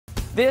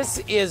This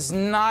is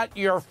not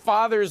your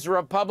father's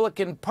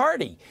Republican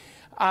Party.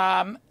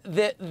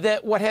 That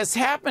what has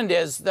happened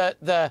is that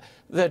the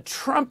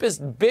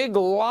Trumpist big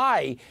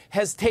lie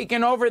has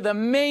taken over the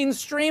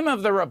mainstream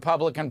of the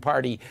Republican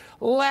Party.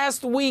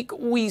 Last week,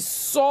 we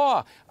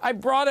saw, I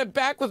brought it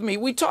back with me.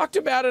 We talked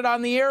about it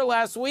on the air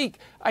last week.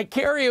 I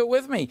carry it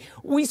with me.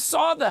 We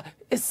saw the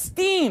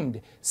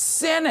esteemed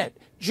Senate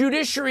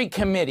Judiciary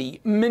Committee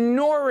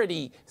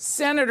minority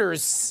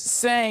senators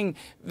saying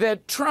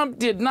that Trump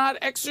did not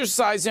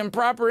exercise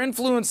improper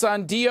influence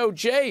on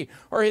DOJ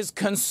or his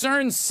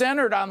concerns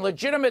centered on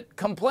legitimate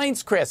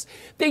complaints, Chris.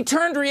 They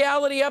turned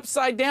reality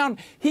upside down.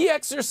 He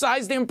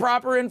exercised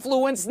improper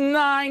influence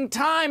 9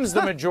 times,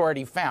 the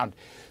majority found.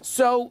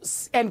 So,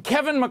 and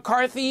Kevin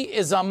McCarthy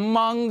is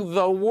among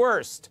the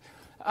worst.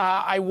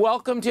 I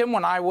welcomed him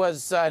when I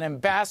was an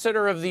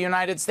ambassador of the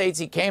United States.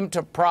 He came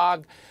to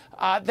Prague.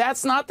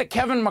 That's not the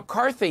Kevin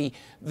McCarthy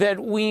that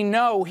we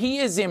know. He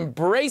is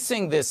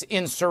embracing this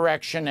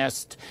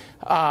insurrectionist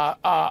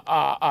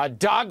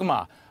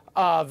dogma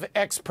of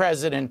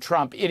ex-President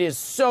Trump. It is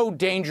so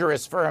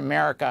dangerous for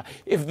America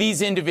if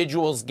these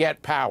individuals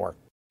get power.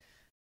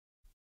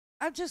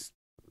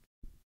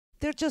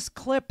 They're just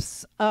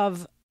clips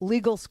of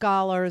legal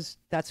scholars.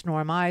 That's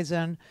Norm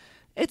Eisen.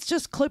 It's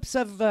just clips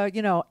of,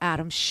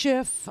 Adam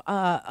Schiff,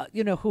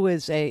 who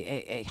is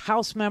a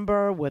House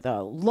member with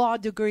a law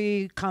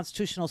degree,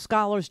 constitutional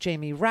scholars,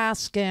 Jamie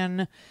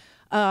Raskin,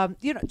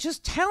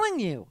 just telling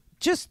you,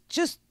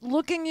 just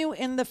looking you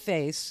in the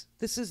face.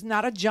 This is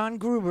not a John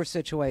Gruber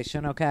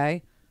situation,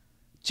 okay?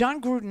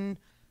 John Gruden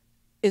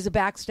is a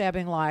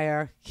backstabbing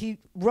liar. He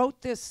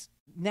wrote this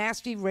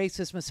nasty,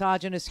 racist,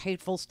 misogynist,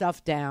 hateful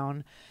stuff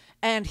down,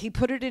 and he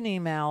put it in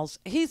emails.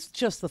 He's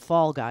just the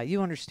fall guy.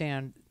 You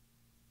understand.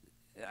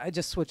 I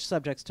just switched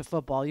subjects to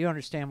football. You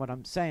understand what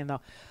I'm saying,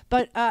 though.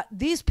 But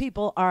these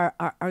people are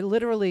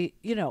literally,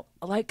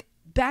 like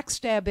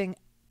backstabbing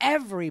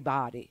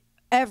everybody.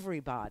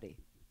 Everybody.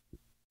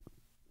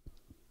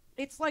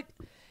 It's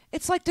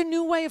like the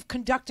new way of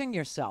conducting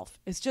yourself.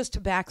 It's just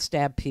to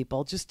backstab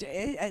people.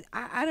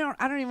 I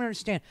don't even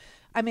understand.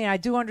 I mean, I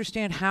do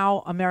understand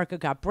how America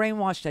got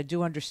brainwashed. I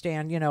do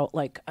understand,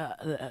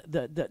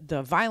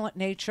 the violent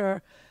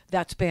nature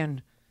that's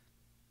been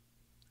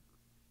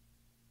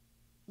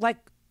like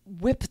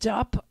whipped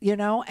up,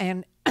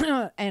 and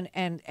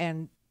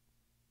and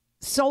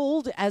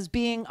sold as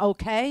being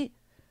okay.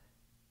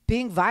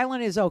 Being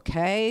violent is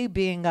okay.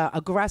 Being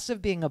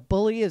aggressive, being a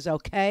bully is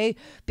okay.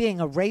 Being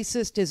a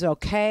racist is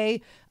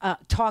okay.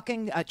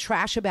 Talking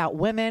trash about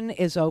women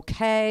is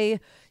okay.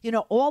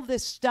 All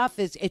this stuff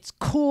it's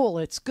cool.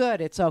 It's good.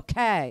 It's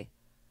okay.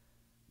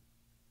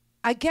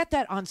 I get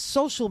that on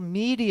social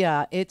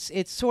media, it's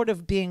sort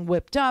of being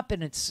whipped up,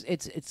 and it's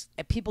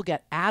people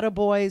get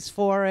attaboys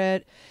for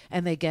it,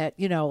 and they get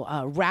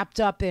wrapped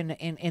up in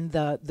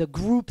the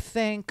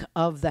groupthink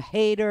of the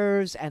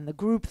haters and the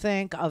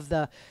groupthink of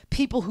the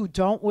people who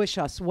don't wish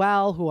us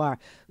well, who are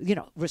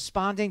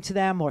responding to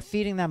them or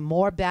feeding them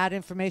more bad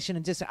information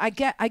and I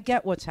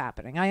get what's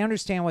happening. I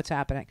understand what's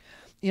happening,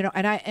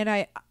 and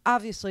I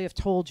obviously have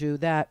told you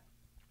that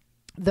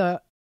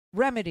the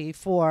remedy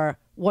for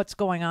what's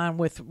going on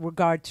with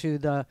regard to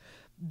the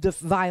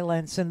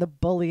violence and the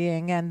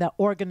bullying and the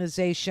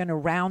organization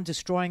around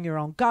destroying your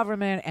own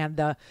government and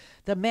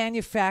the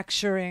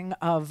manufacturing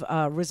of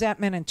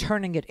resentment and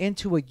turning it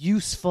into a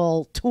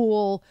useful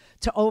tool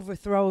to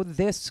overthrow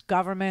this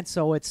government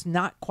so it's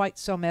not quite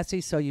so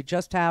messy, so you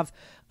just have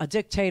a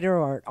dictator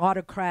or an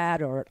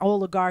autocrat or an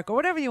oligarch or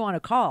whatever you want to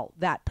call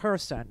that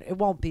person. It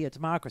won't be a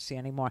democracy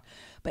anymore.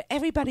 But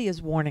everybody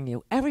is warning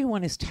you.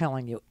 Everyone is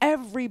telling you.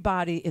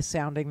 Everybody is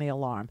sounding the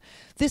alarm.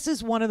 This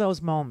is one of those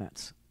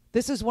moments.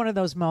 This is one of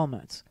those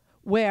moments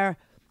where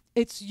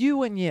it's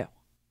you and you.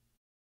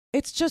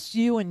 It's just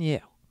you and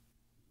you.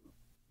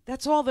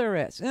 That's all there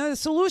is. The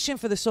solution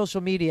for the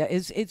social media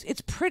is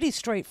it's pretty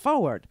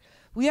straightforward.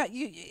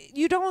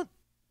 You don't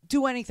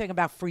do anything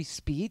about free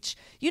speech.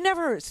 You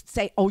never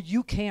say, oh,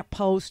 you can't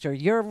post or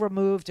you're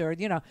removed or,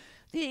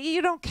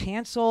 you don't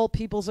cancel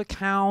people's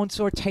accounts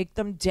or take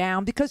them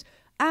down because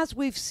as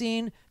we've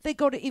seen, they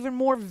go to even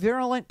more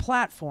virulent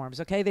platforms,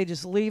 okay? They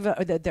just leave,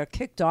 they're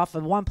kicked off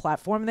of one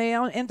platform, and they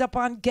end up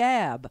on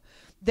Gab.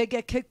 They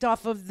get kicked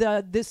off of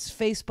this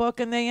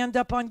Facebook, and they end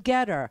up on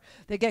Getter.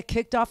 They get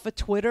kicked off of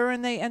Twitter,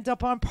 and they end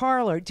up on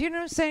Parler. Do you know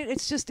what I'm saying?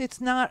 It's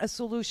not a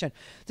solution.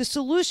 The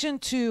solution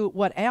to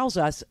what ails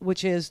us,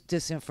 which is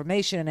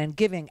disinformation and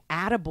giving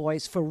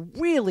attaboys for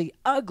really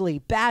ugly,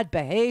 bad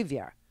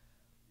behavior.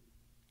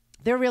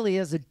 There really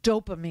is a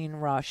dopamine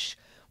rush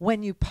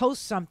when you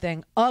post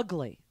something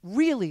ugly,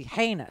 really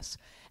heinous,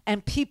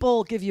 and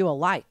people give you a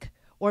like,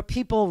 or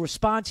people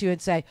respond to you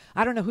and say,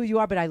 I don't know who you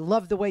are, but I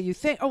love the way you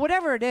think, or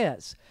whatever it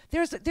is.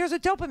 There's a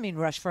dopamine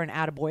rush for an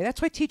attaboy. That's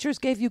why teachers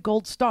gave you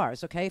gold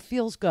stars, okay? It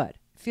feels good.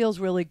 It feels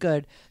really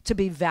good to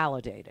be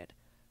validated.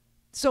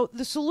 So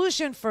the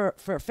solution for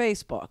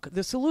Facebook,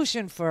 the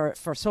solution for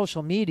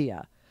social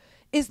media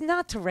is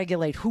not to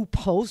regulate who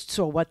posts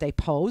or what they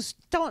post.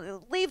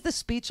 Don't leave the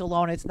speech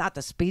alone. It's not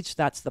the speech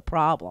that's the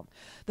problem.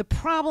 The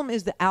problem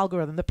is the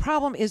algorithm. The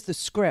problem is the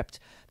script.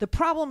 The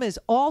problem is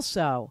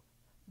also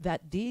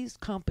that these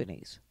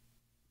companies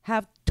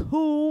have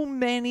too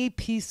many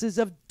pieces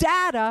of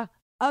data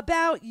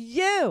about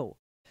you.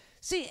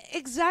 See,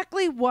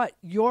 exactly what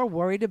you're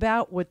worried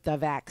about with the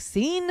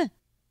vaccine,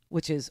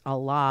 which is a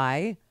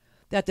lie,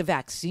 that the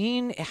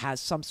vaccine has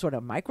some sort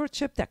of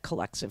microchip that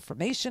collects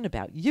information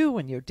about you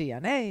and your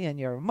DNA and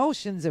your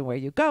emotions and where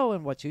you go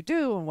and what you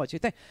do and what you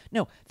think.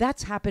 No,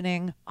 that's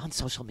happening on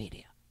social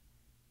media.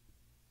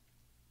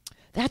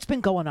 That's been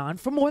going on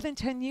for more than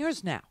 10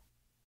 years now.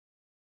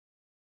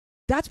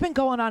 That's been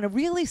going on a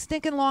really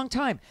stinking long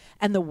time.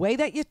 And the way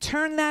that you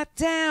turn that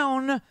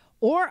down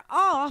or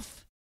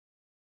off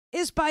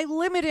is by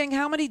limiting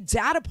how many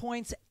data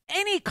points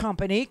any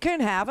company can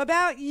have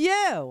about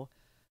you.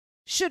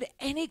 Should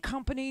any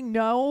company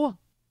know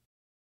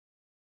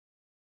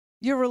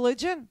your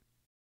religion?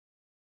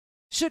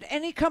 Should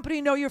any company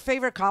know your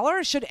favorite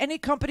color? Should any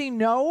company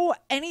know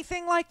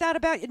anything like that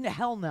about you?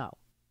 Hell no.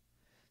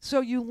 So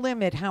you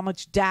limit how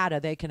much data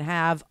they can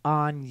have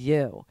on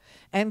you.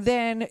 And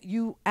then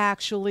you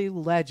actually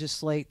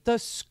legislate the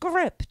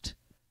script,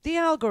 the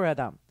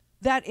algorithm.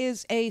 That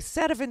is a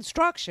set of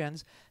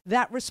instructions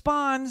that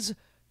responds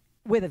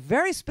with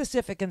very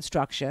specific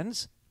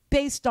instructions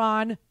based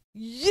on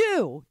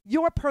you,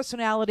 your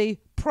personality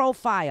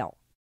profile.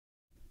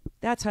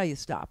 That's how you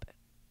stop it.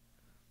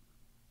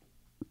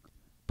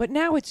 But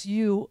now it's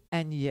you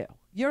and you.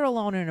 You're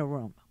alone in a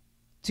room.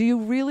 Do you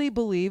really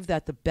believe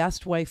that the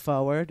best way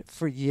forward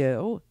for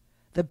you,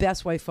 the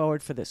best way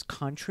forward for this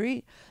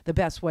country, the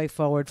best way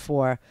forward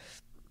for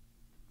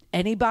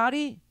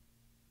anybody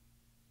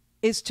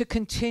is to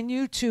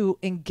continue to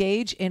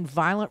engage in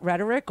violent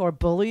rhetoric or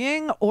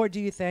bullying? Or do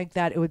you think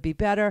that it would be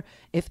better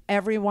if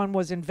everyone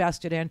was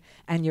invested in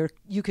and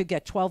you could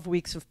get 12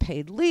 weeks of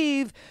paid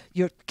leave,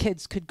 your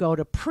kids could go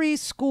to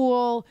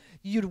preschool,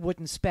 you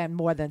wouldn't spend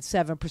more than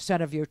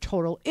 7% of your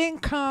total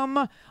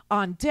income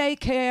on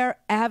daycare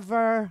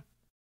ever?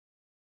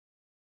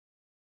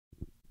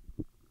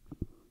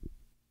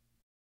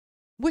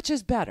 Which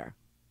is better?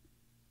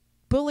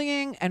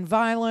 Bullying and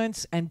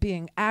violence and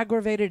being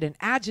aggravated and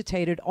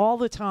agitated all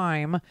the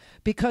time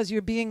because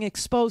you're being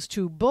exposed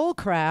to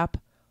bullcrap,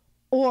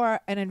 or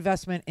an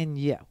investment in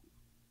you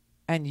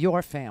and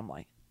your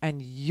family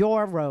and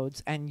your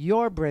roads and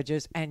your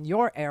bridges and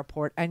your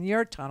airport and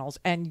your tunnels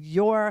and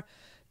your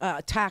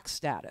tax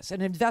status,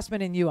 an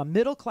investment in you, a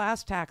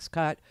middle-class tax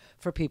cut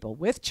for people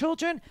with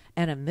children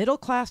and a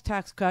middle-class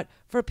tax cut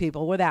for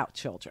people without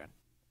children.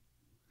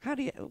 How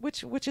do you,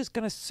 which is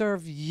going to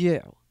serve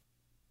you?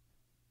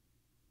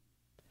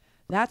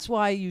 That's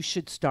why you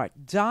should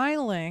start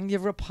dialing your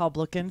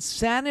Republican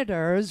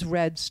senators,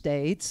 red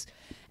states,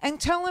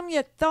 and tell them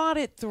you thought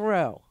it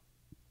through.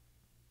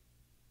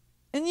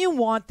 And you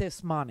want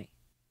this money.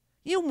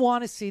 You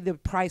want to see the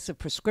price of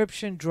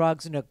prescription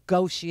drugs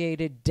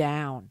negotiated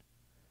down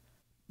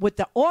with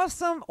the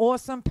awesome,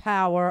 awesome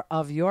power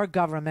of your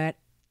government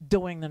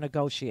doing the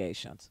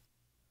negotiations.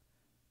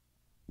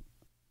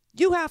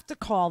 You have to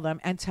call them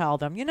and tell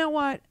them, you know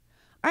what?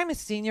 I'm a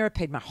senior. I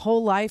paid my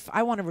whole life.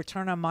 I want a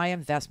return on my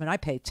investment. I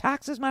paid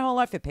taxes my whole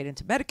life. I paid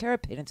into Medicare. I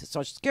paid into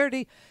Social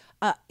Security.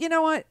 You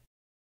know what?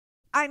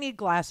 I need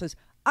glasses.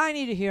 I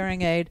need a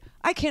hearing aid.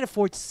 I can't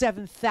afford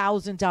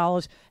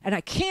 $7,000, and I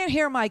can't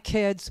hear my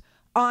kids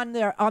on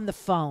the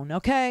phone,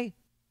 okay?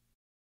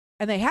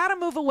 And they had to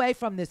move away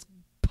from this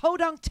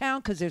podunk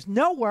town because there's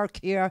no work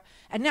here,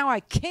 and now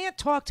I can't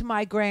talk to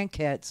my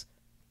grandkids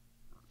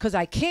because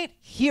I can't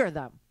hear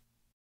them.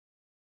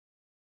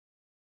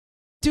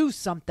 Do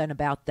something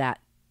about that.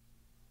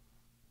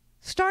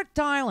 Start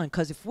dialing,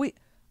 because if we,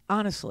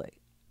 honestly,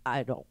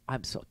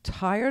 I'm so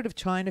tired of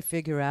trying to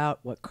figure out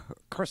what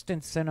Kirsten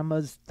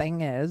Sinema's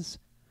thing is.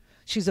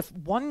 She's a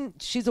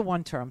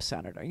one-term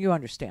senator. You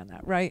understand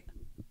that, right?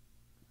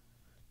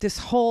 This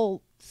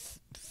whole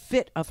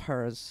fit of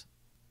hers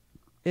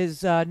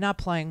is not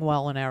playing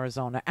well in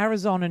Arizona.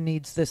 Arizona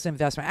needs this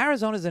investment.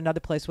 Arizona is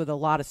another place with a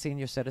lot of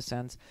senior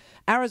citizens.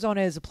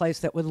 Arizona is a place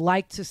that would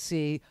like to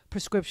see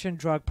prescription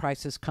drug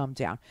prices come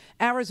down.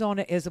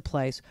 Arizona is a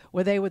place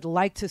where they would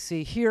like to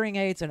see hearing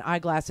aids and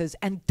eyeglasses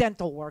and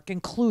dental work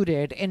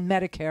included in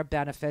Medicare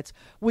benefits,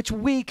 which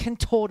we can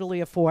totally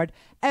afford.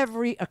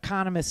 Every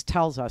economist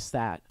tells us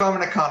that. I'm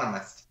an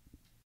economist.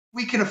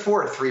 We can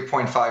afford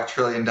 $3.5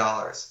 trillion.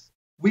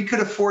 We could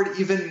afford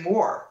even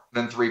more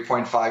than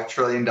 $3.5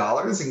 trillion,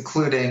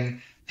 including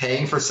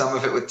paying for some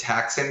of it with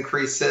tax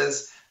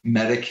increases,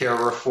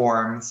 Medicare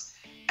reforms,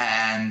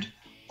 and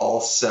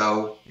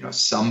also,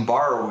 some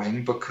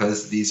borrowing,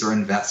 because these are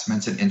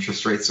investments and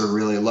interest rates are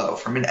really low.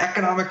 From an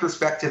economic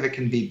perspective, it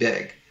can be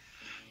big.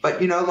 But,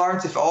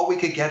 Lawrence, if all we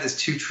could get is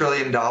 $2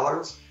 trillion,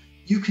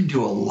 you can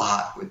do a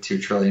lot with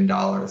 $2 trillion.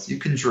 You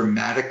can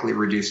dramatically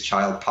reduce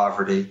child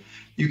poverty.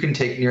 You can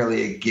take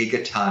nearly a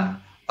gigaton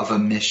of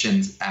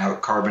emissions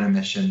out, carbon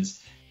emissions,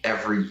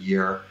 every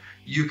year.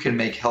 You can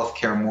make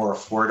healthcare more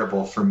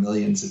affordable for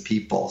millions of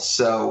people.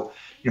 So,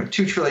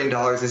 $2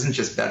 trillion isn't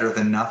just better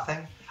than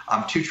nothing.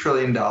 $2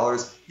 trillion,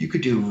 you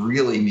could do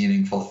really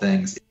meaningful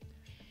things.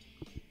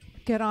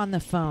 Get on the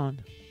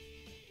phone.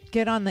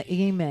 Get on the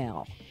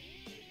email.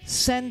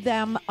 Send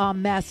them a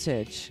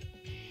message.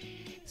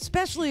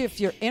 Especially if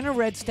you're in a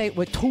red state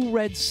with 2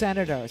 red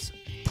senators.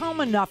 Tell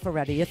them enough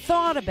already. You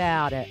thought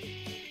about it.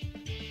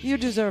 You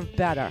deserve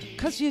better.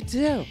 Because you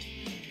do.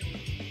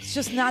 It's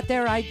just not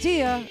their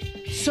idea,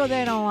 so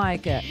they don't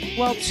like it.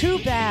 Well, too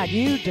bad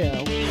you do.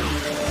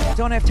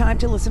 Don't have time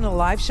to listen to the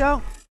live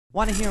show?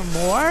 Want to hear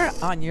more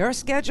on your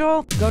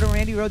schedule? Go to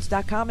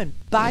randyrhodes.com and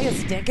buy a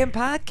stinking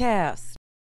podcast.